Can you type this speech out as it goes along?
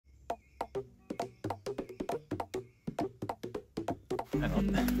Hang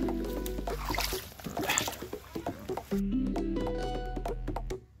on.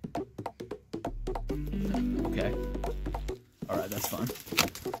 Okay. Alright, that's fine.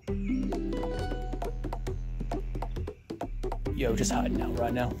 Yo, just hiding out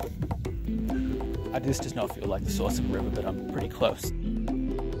right now. This does not feel like the source of a river, but I'm pretty close.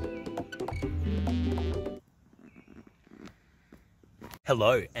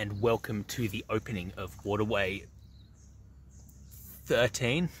 Hello, and welcome to the opening of Waterway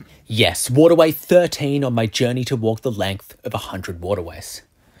 13. Yes, Waterway 13 on my journey to walk the length of 100 waterways.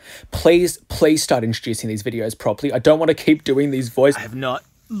 Please start introducing these videos properly. I don't want to keep doing these voices. I have not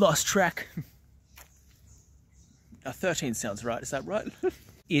lost track. 13 sounds right, is that right?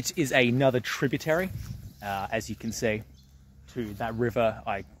 It is another tributary, as you can see, to that river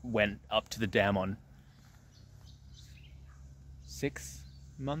I went up to the dam on 6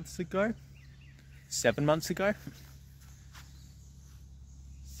 months ago? 7 months ago?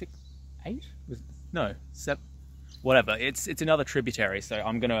 6, 8? No, 7. Whatever. It's another tributary, so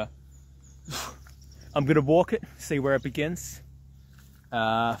I'm gonna walk it, see where it begins.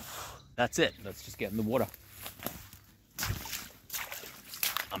 That's it. Let's just get in the water.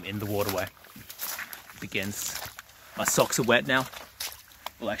 I'm in the waterway. It begins. My socks are wet now.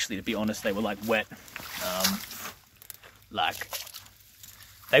 Well, actually, to be honest, they were like wet.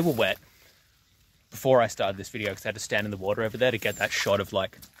 They were wet before I started this video because I had to stand in the water over there to get that shot of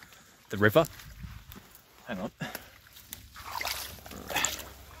like the river. Hang on.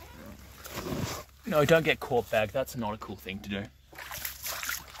 No, don't get caught back. That's not a cool thing to do.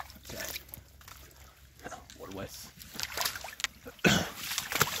 Okay. Waterways.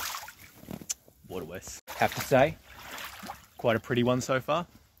 Waterways. Have to say, quite a pretty one so far,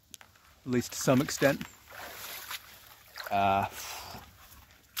 at least to some extent.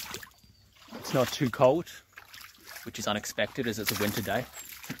 It's not too cold, which is unexpected as it's a winter day.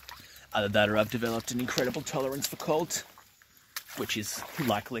 Either that or I've developed an incredible tolerance for cold, which is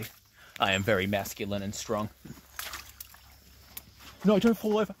likely. I am very masculine and strong. No, don't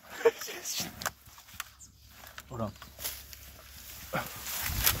fall over. Hold on.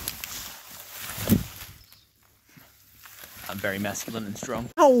 I'm very masculine and strong.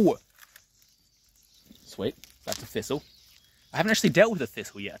 Oh! Sweet, that's a thistle. I haven't actually dealt with a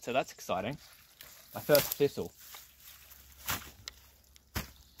thistle yet, so that's exciting. My first thistle.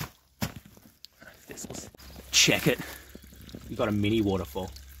 Thistles. Check it. We got a mini waterfall.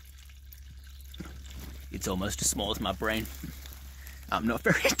 It's almost as small as my brain. I'm not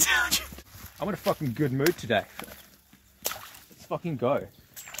very intelligent. I'm in a fucking good mood today. Let's fucking go.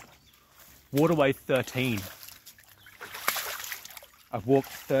 Waterway 13. I've walked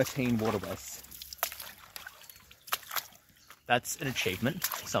 13 waterways. That's an achievement,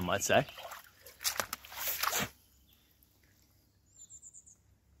 some might say.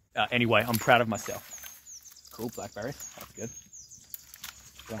 Anyway, I'm proud of myself. Cool, blackberry. That's good.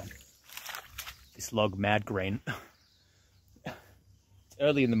 Damn. This log mad green. It's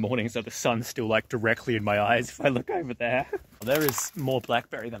early in the morning, so the sun's still like directly in my eyes if I look over there. Well, there is more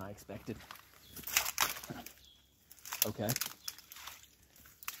blackberry than I expected. Okay.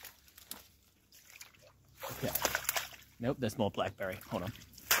 Okay. Nope, there's more blackberry. Hold on.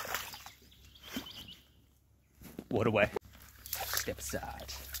 Waterway. Step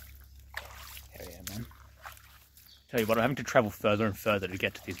aside. Hell yeah, man. Tell you what, I'm having to travel further and further to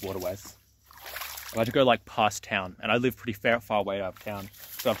get to these waterways. I had to go like past town, and I live pretty far away out of town.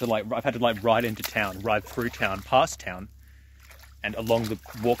 So I've had to ride into town, ride through town, past town, and along the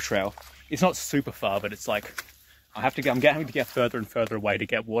walk trail. It's not super far, but it's like I'm having to get further and further away to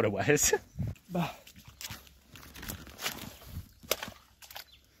get waterways. Oh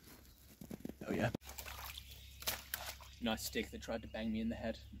yeah. Nice stick that tried to bang me in the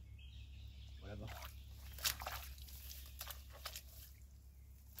head. Whatever.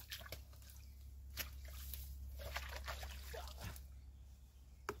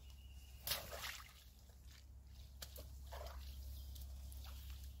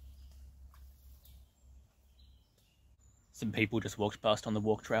 Some people just walked past on the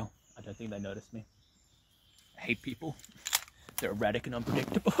walk trail. I don't think they noticed me. I hate people. They're erratic and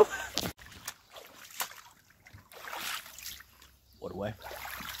unpredictable. Waterway.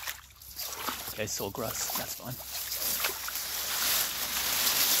 Okay, sawgrass, that's fine.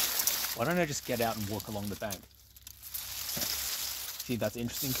 Why don't I just get out and walk along the bank? See, that's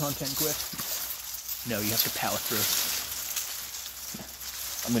interesting content, Griff. No, you have to power through.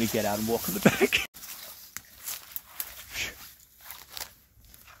 I'm gonna get out and walk on the bank.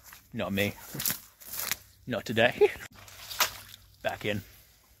 Not me. Not today. Back in.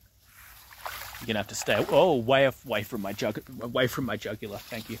 You're gonna have to stay away from my jugular.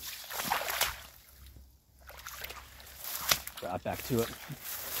 Thank you. Right back to it.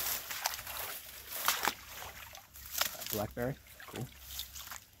 Blackberry, cool.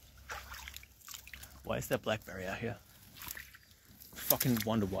 Why is there blackberry out here? I fucking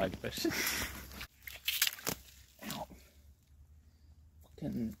wonder why, but ow.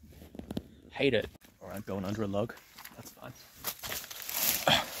 Fucking hate it. Alright, going under a log. That's fine.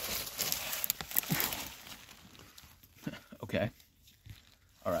 Okay.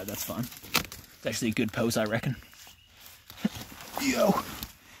 Alright, that's fine. It's actually a good pose, I reckon. Yo!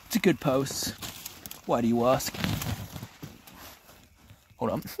 It's a good pose. Why do you ask?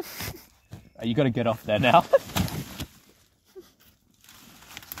 Hold on. You gotta get off there now.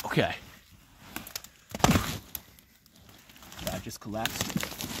 Okay. That just collapsed.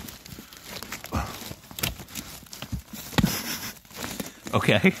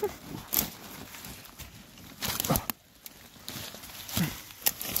 Okay.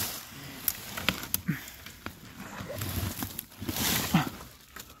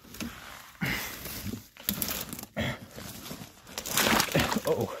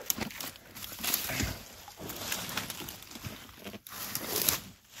 Oh.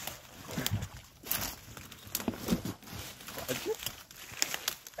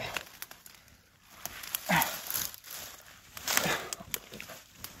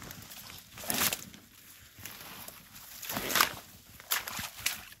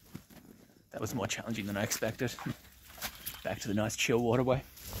 That was more challenging than I expected. Back to the nice chill waterway.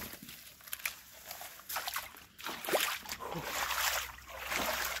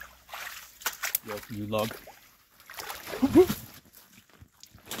 Yo, new log.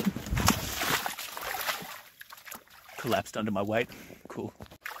 Collapsed under my weight. Cool.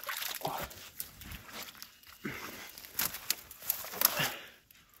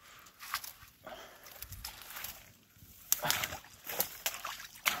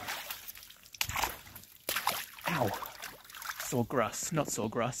 Ow. Sawgrass, not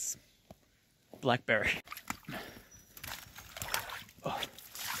sawgrass. Blackberry. Oh.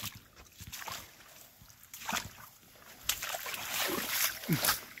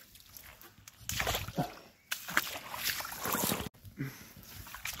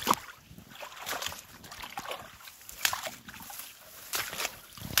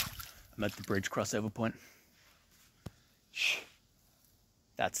 I'm at the bridge crossover point. Shh.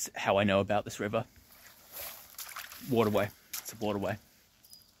 That's how I know about this river. Waterway. It's a waterway.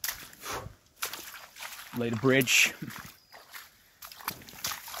 Laid a bridge.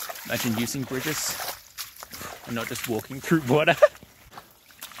 Imagine using bridges and not just walking through water.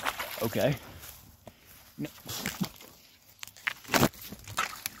 Okay. No. I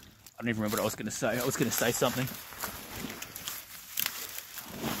don't even remember what I was going to say. I was going to say something.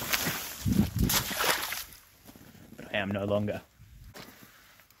 But I am no longer.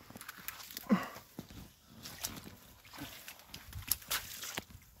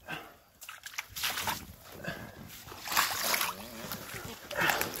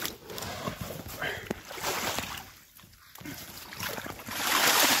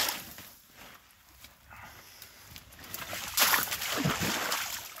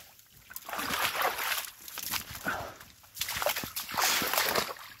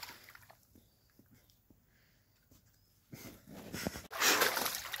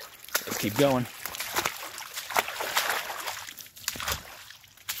 Keep going.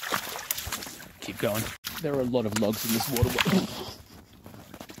 Keep going. There are a lot of logs in this waterway.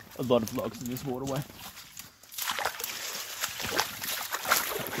 A lot of logs in this waterway.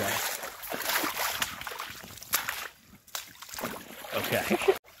 Okay. Okay.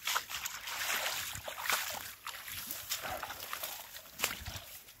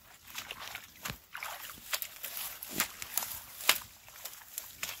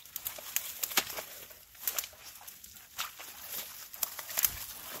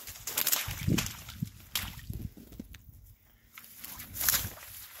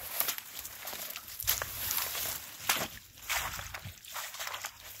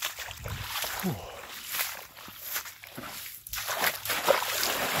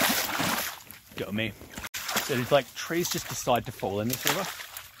 Go me. So there's like trees just decide to fall in this river.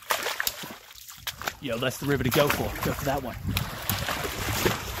 Yo, that's the river to go for. Go for that one.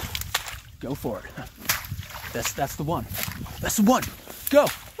 Go for it. That's the one. That's the one. Go.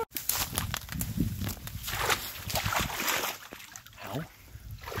 Ow.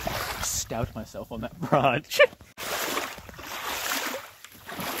 Stout myself on that branch.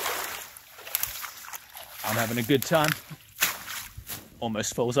 I'm having a good time.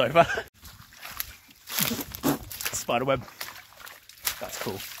 Almost falls over. Spiderweb. That's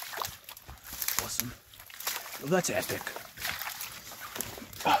cool. Awesome. Oh, that's epic.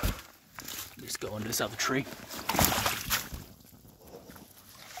 Let's go under this other tree.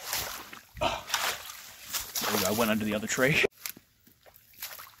 There we go, I went under the other tree.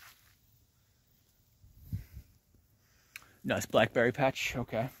 Nice blackberry patch,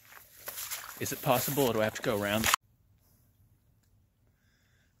 okay. Is it possible or do I have to go around?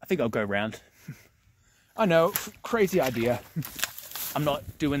 I think I'll go round. I know, crazy idea. I'm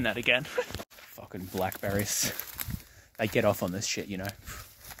not doing that again. Fucking blackberries. They get off on this shit, you know.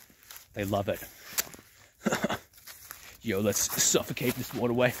 They love it. Yo, let's suffocate this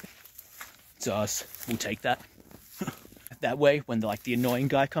waterway. It's ours. We'll take that. That way, when the annoying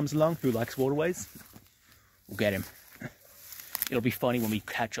guy comes along who likes waterways, we'll get him. It'll be funny when we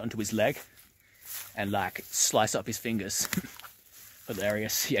catch onto his leg and like slice up his fingers.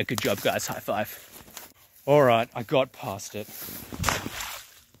 Hilarious. Yeah, good job, guys. High five. All right, I got past it.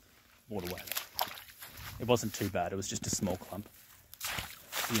 Waterway. It wasn't too bad. It was just a small clump.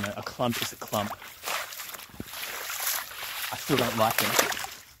 You know, a clump is a clump. I still don't like it.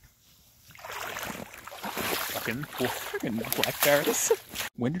 Fucking blackberries.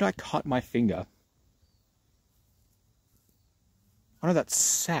 When did I cut my finger? Oh no, that's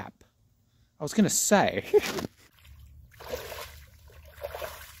sap. I was gonna say.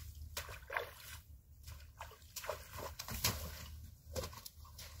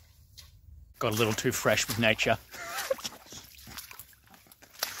 Got a little too fresh with nature.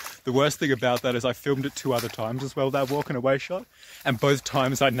 The worst thing about that is I filmed it 2 other times as well, that walking away shot, and both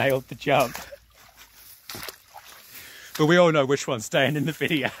times I nailed the jump. But we all know which one's staying in the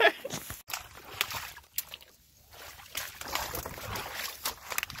video.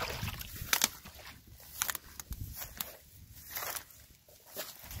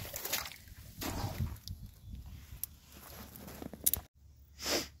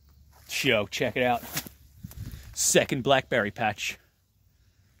 Yo, check it out. Second blackberry patch.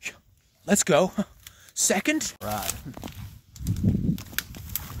 Let's go. Second. Right.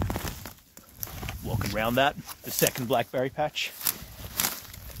 Walking around that. The second blackberry patch.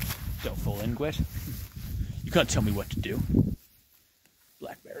 Don't fall in, Gwet. You can't tell me what to do.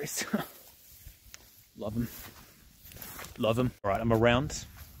 Blackberries. Love them. Love them. All right, I'm around.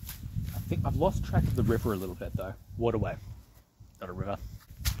 I think I've lost track of the river a little bit though. Waterway. Not a river.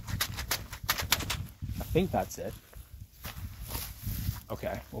 I think that's it.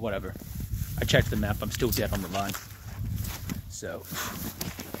 Okay, well, whatever. I checked the map, I'm still dead on the line. So,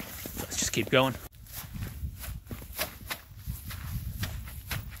 let's just keep going.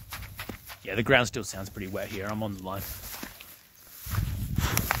 Yeah, the ground still sounds pretty wet here. I'm on the line.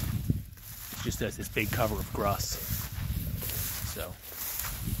 It's just there's this big cover of grass. So,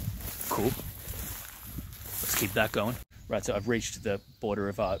 cool. Let's keep that going. Right, so I've reached the border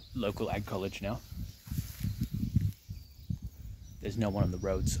of our local ag college now. There's no one on the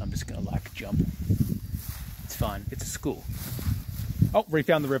road, so I'm just gonna like jump. It's fine, it's a school. Oh,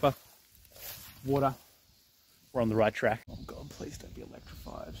 refound the river. Water. We're on the right track. Oh God, please don't be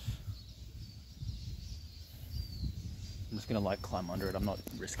electrified. I'm just gonna like climb under it, I'm not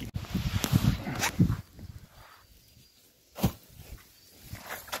risky.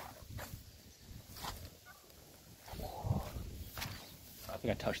 I think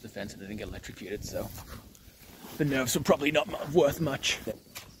I touched the fence and I didn't get electrocuted, so the nerves are probably not worth much.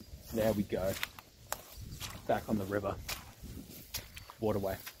 There we go. Back on the river.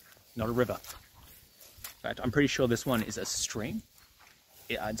 Waterway. Not a river. In fact, I'm pretty sure this one is a stream.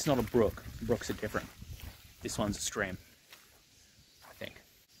 It's not a brook. Brooks are different. This one's a stream. I think.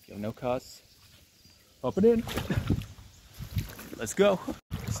 Yo, no cars. Hop it in. Let's go.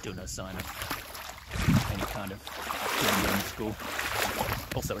 Still no sign of any kind of activity in the school.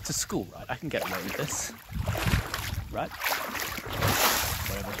 Also, it's a school, right? I can get away with this. Right?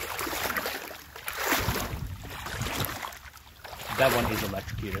 Whatever. That one is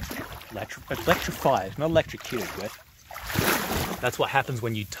electrocuted. Electrified, not electrocuted, Gwet. That's what happens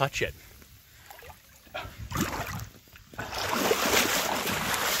when you touch it.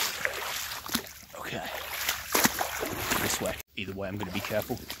 Okay. This way. Either way, I'm going to be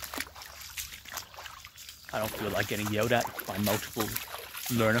careful. I don't feel like getting yelled at by multiple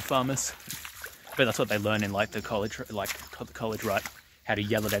learner farmers. But that's what they learn in like the college, right? How to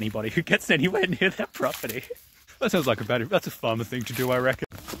yell at anybody who gets anywhere near their property. That sounds like that's a farmer thing to do, I reckon.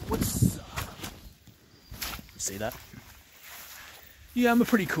 What's up? See that? Yeah, I'm a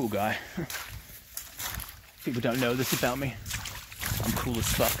pretty cool guy. People don't know this about me. I'm cool as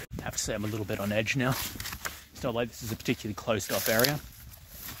fuck. I have to say I'm a little bit on edge now. It's not like this is a particularly closed off area.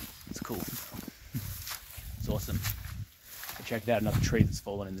 It's cool. It's awesome. I checked out another tree that's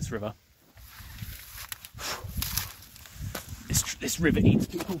fallen in this river. This river eats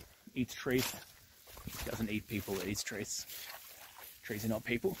people, eats trees. It doesn't eat people, it eats trees. Trees are not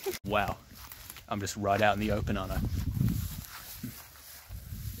people. Wow, I'm just right out in the open, aren't I?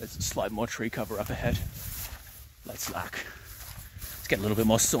 There's a slight more tree cover up ahead. Let's get a little bit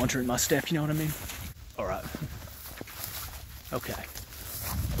more saunter in my step, you know what I mean? All right. Okay.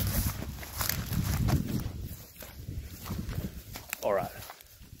 All right.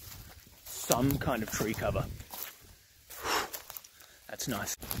 Some kind of tree cover. That's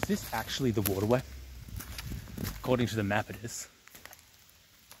nice. Is this actually the waterway? According to the map, it is.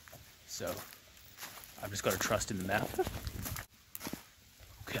 So, I've just got to trust in the map.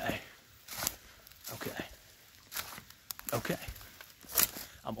 Okay. Okay. Okay.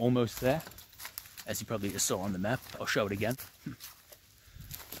 I'm almost there. As you probably just saw on the map. I'll show it again.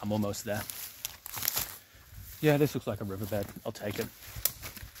 I'm almost there. Yeah, this looks like a riverbed. I'll take it.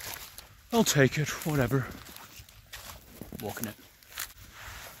 I'll take it. Whatever. Walking it.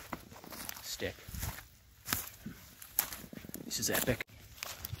 Stick. This is epic.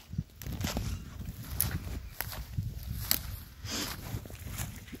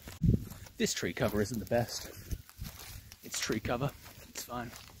 This tree cover isn't the best. It's tree cover. It's fine.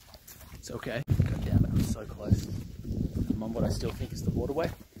 It's okay. God damn it, I'm so close. I'm on what I still think is the waterway.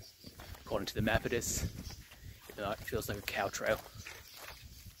 According to the map it is. Even though it feels like a cow trail.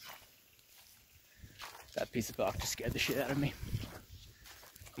 That piece of bark just scared the shit out of me.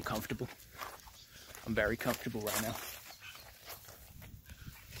 I'm comfortable. I'm very comfortable right now.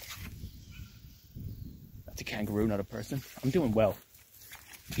 That's a kangaroo, not a person. I'm doing well.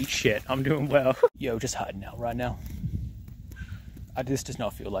 Eat shit, I'm doing well. Yo, just hiding out right now. This does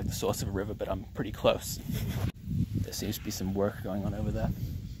not feel like the source of a river, but I'm pretty close. There seems to be some work going on over there.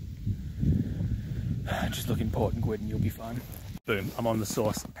 Just look important, Gwyd, and you'll be fine. Boom, I'm on the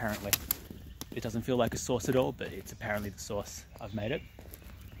source, apparently. It doesn't feel like a source at all, but it's apparently the source. I've made it.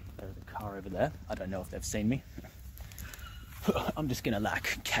 There's a car over there. I don't know if they've seen me. I'm just gonna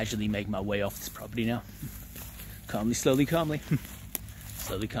casually make my way off this property now. Calmly, slowly, calmly.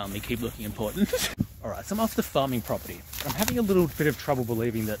 Slowly, calmly, keep looking important. Alright, so I'm off the farming property. I'm having a little bit of trouble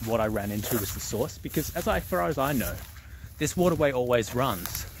believing that what I ran into was the source, because as far as I know, this waterway always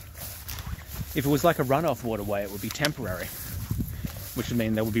runs. If it was like a runoff waterway, it would be temporary, which would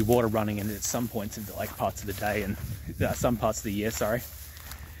mean there would be water running in it at some points in the parts of the day and some parts of the year, sorry,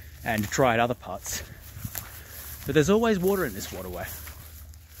 and dry at other parts. But there's always water in this waterway,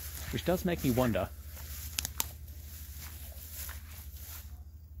 which does make me wonder.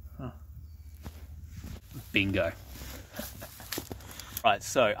 Bingo. Right,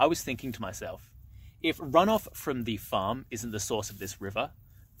 so I was thinking to myself, if runoff from the farm isn't the source of this river,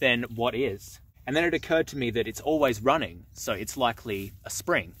 then what is? And then it occurred to me that it's always running, so it's likely a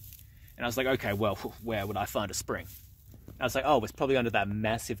spring. And I was like, okay, well, where would I find a spring? And I was like, oh, it's probably under that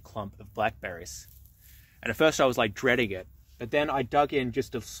massive clump of blackberries. And at first I was like dreading it, but then I dug in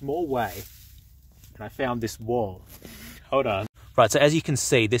just a small way and I found this wall. Hold on. Right, so as you can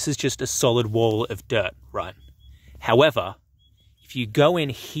see, this is just a solid wall of dirt, right? However, if you go in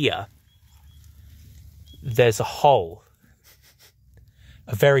here, there's a hole,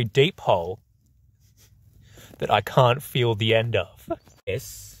 a very deep hole that I can't feel the end of.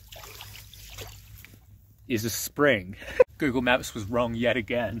 This is a spring. Google Maps was wrong yet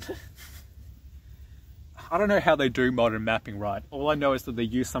again. I don't know how they do modern mapping right. All I know is that they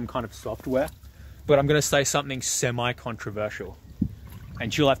use some kind of software, but I'm going to say something semi-controversial.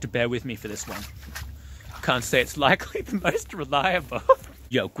 And you'll have to bear with me for this one. I can't say it's likely the most reliable.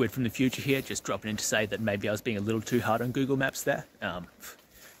 Yo, Gwyd from the future here, just dropping in to say that maybe I was being a little too hard on Google Maps there.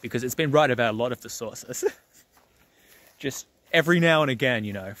 Because it's been right about a lot of the sources. Just every now and again,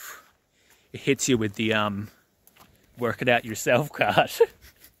 you know, it hits you with the work it out yourself card.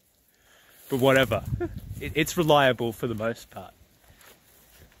 But whatever. It's reliable for the most part.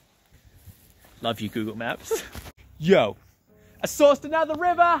 Love you, Google Maps. Yo, I sourced another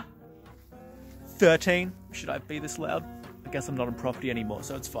river! 13. Should I be this loud? I guess I'm not on property anymore,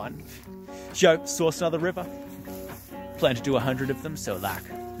 so it's fine. Yo, sourced another river. Plan to do 100 of them, so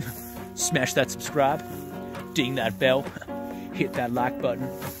smash that subscribe, ding that bell, hit that like button,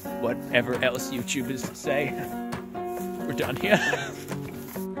 whatever else YouTubers say. We're done here.